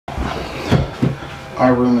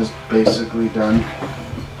Our room is basically done.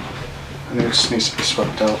 And it just needs to be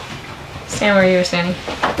swept out. Stand where you were standing.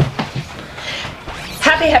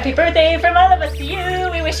 Happy birthday from all of us to you.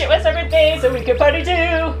 We wish it was our birthday so we could party too.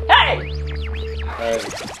 Hey! Hey.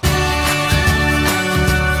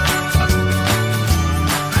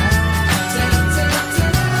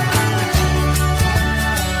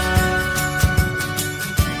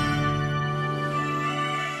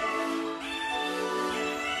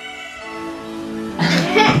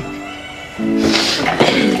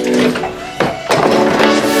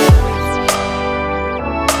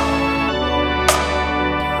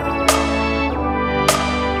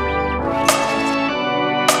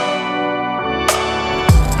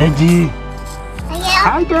 Hey, G.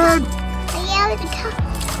 Hi, Dad.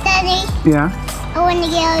 Daddy, Yeah? I want to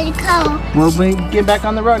get out of the car. We'll get back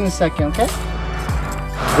on the road in a second, okay?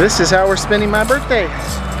 This is how we're spending my birthday.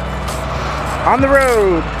 On the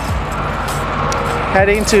road.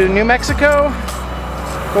 Heading to New Mexico.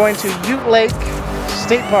 Going to Ute Lake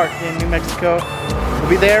State Park in New Mexico. We'll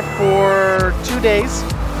be there for 2 days.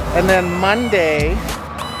 And then Monday,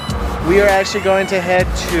 we are actually going to head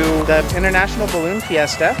to the International Balloon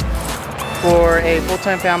Fiesta for a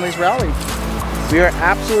full-time families rally. We are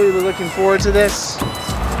absolutely looking forward to this.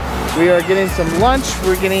 We are getting some lunch,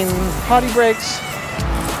 we're getting potty breaks,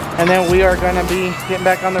 and then we are going to be getting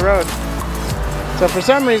back on the road. So for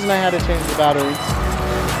some reason I had to change the battery.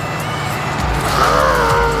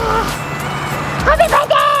 Happy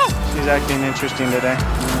birthday! She's acting interesting today.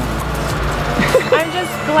 I'm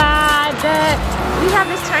just glad that we have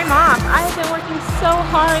this time off. I have been working so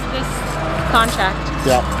hard this contract.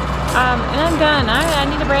 Yeah. And I'm done. I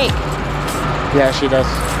need a break. Yeah, she does.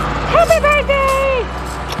 Happy birthday!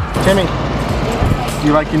 Timmy, do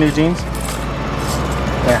you like your new jeans?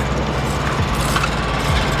 Yeah.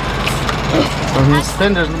 Well, these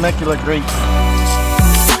suspenders make you look great.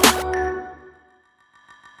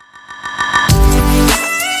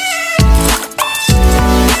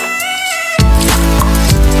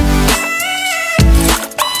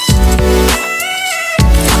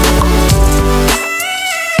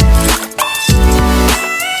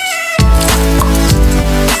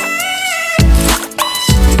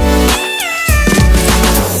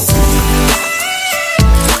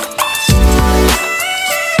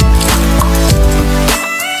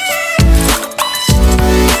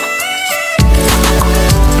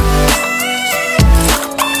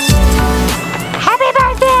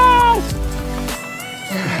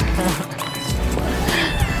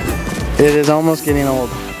 It is almost getting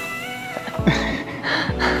old.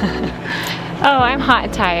 Oh, I'm hot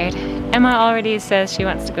and tired. Emma already says she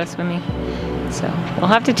wants to go swimming. So we'll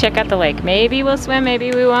have to check out the lake. Maybe we'll swim,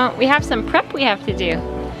 maybe we won't. We have some prep we have to do.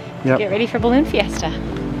 Yep. Get ready for Balloon Fiesta.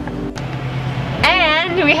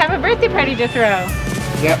 And we have a birthday party to throw.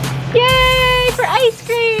 Yep. Yay for ice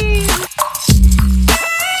cream!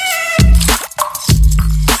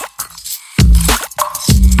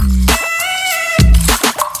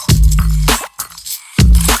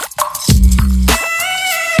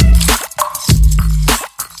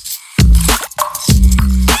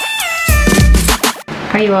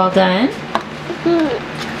 Are you all done?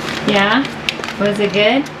 Yeah? Was it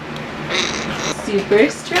good? Super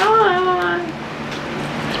strong.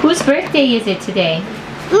 Whose birthday is it today?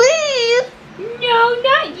 Me! No,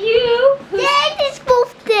 not you. Daddy's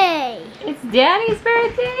birthday! It's Daddy's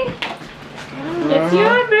birthday? It's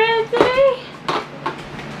your birthday?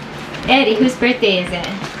 Eddie, whose birthday is it?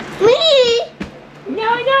 Me! No,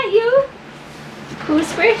 not you.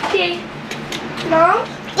 Whose birthday? Mom?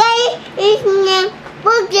 Daddy is my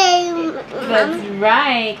birthday. That's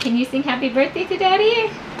right. Can you sing happy birthday to Daddy?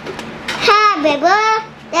 Happy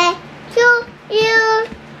birthday to you.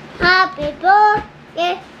 Happy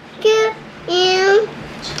birthday to you.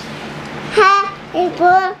 Happy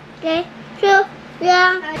birthday to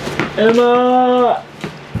you. Emma!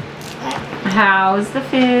 How's the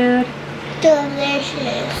food?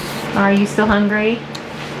 Delicious. Are you still hungry?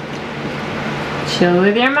 Chill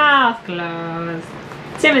with your mouth closed.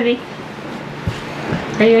 Timothy,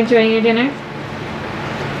 are you enjoying your dinner?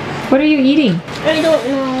 What are you eating? I don't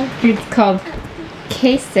know. It's called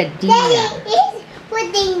quesadilla. Daddy is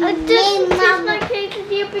putting meat, Mama.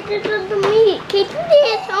 Quesadilla because of the meat.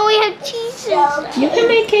 Quesadillas only have cheese inside. You can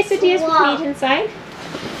make quesadillas with meat inside.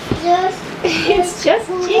 It's just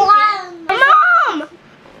chicken. Mom!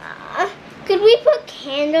 Could we put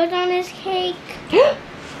candles on this cake?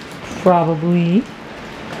 Probably.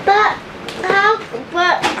 But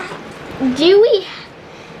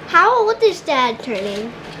how old is Dad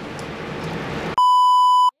turning?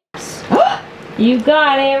 You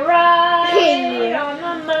got it right on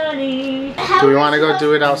the money. Daddy. Do we want to go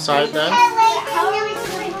do it outside then?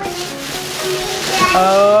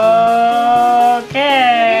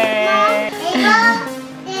 Okay.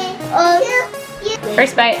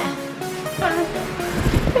 First bite.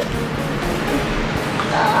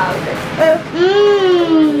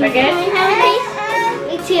 Mmm. Okay.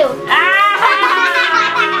 Me too.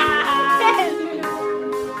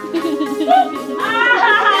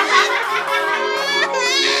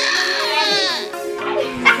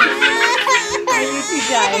 Are you too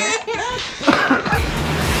tired?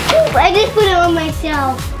 I just put it on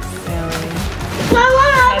myself.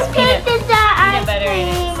 Has peanut butter in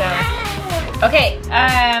it, so. Okay,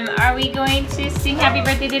 are we going to sing happy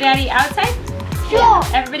birthday to Daddy outside? Sure.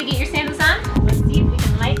 Everybody get your sandals on. Let's see if we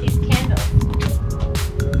can light these candles.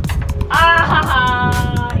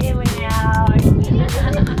 Ah, it went out.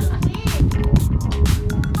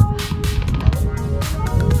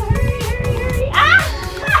 Hurry, hurry, hurry. Ah!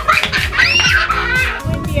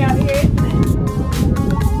 Windy out here, isn't it?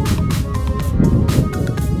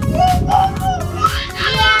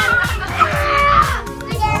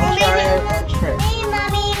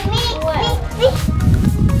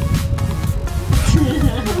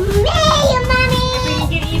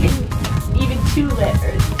 Two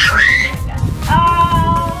letters.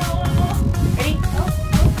 Oh! Ready?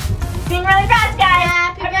 Sing really fast, guys!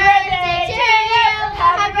 Happy birthday to you!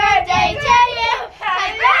 Happy birthday to you!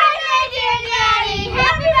 Happy birthday, dear Daddy!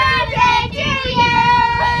 Happy birthday to you!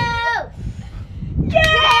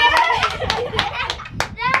 Yay!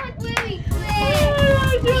 That was really quick.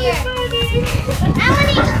 Oh, that was funny. I want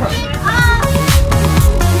to eat it all.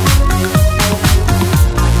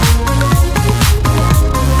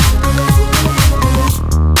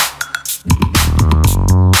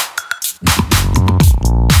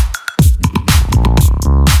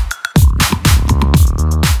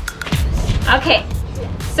 Okay,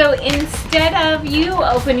 so instead of you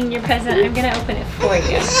opening your present, I'm gonna open it for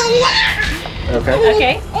you. Okay.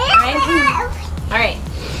 Okay? Alright.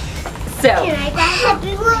 So,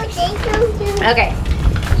 okay.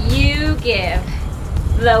 You give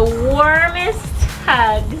the warmest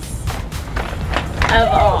hugs of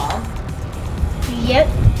all. Yep.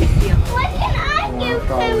 What can I give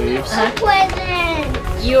him a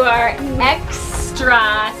present? You are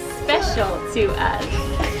extra special to us.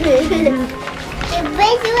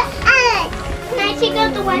 Can I take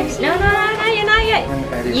out the wipes? No, you're not yet.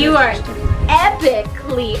 You are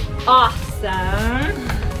epically awesome.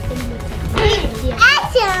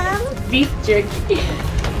 Awesome. Beef jerky.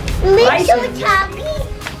 Little Toggy.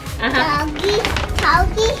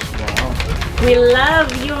 Toggy. We love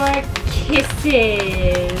your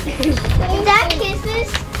kisses. Is that kisses?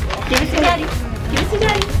 Give it to Daddy. Give it to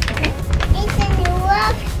Daddy. Okay. It's a new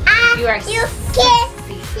love. You are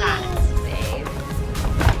sexy hot, babe.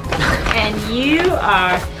 And you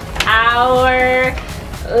are our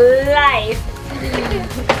life.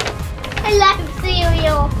 I love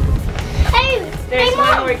cereal. Hey, There's Mom.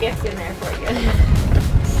 one more gift in there for you.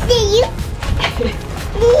 See you.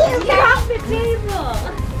 Get off the table.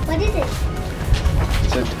 What is it?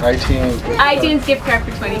 It's an iTunes. iTunes gift card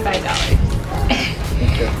for $25.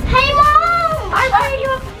 Okay. Hey, Mom. I brought you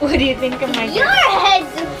up. What do you think of my Your gift?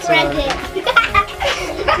 head's a present.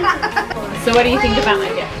 So what do you think about my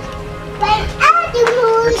gift?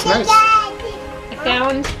 It's nice. I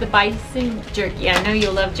found the bison jerky. I know you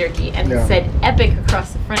love jerky, and Yeah. it said epic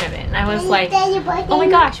across the front of it. And I was like, oh my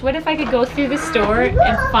gosh, what if I could go through the store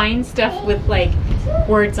and find stuff with like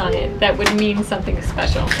words on it that would mean something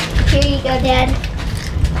special? Here you go, Dad.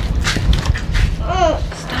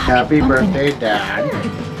 Happy birthday, Dad.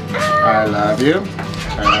 I love you.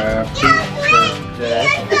 Happy birthday.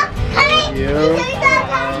 Love you.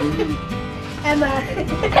 Emma.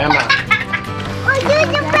 Emma. Oh, use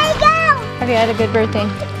the playground. Have you had a good birthday?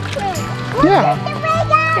 Yeah. The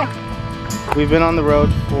playground. We've been on the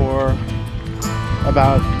road for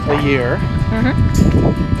about a year,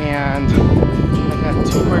 and I've had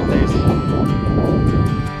 2 birthdays.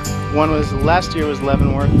 One was last year was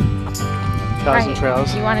Leavenworth Thousand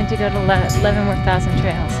Trails. You wanted to go to Leavenworth Thousand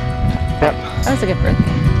Trails. Yep, That was a good birthday.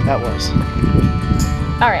 that was.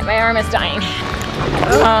 All right, my arm is dying.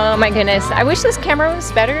 Oh my goodness. I wish this camera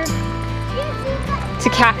was better to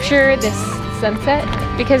capture this sunset,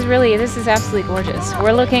 because really this is absolutely gorgeous.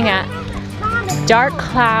 We're looking at dark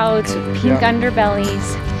clouds with pink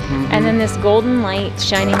underbellies, and then this golden light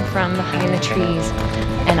shining from behind the trees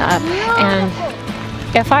and up. And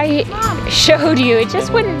if I showed you, it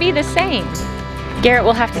just wouldn't be the same. Garrett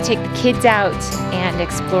will have to take the kids out and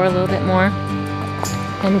explore a little bit more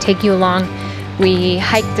and take you along. We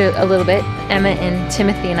hiked a little bit, Emma and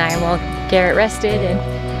Timothy and I, while Garrett rested, and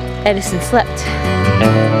Edison slept.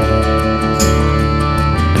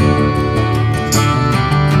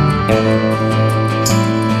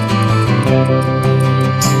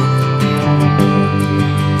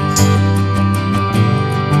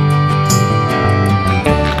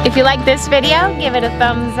 If you like this video, give it a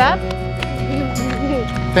thumbs up.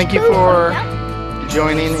 Thank you for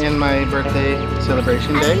joining in my birthday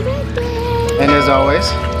celebration day. And as always,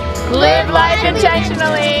 Live life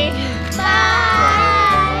intentionally. Bye.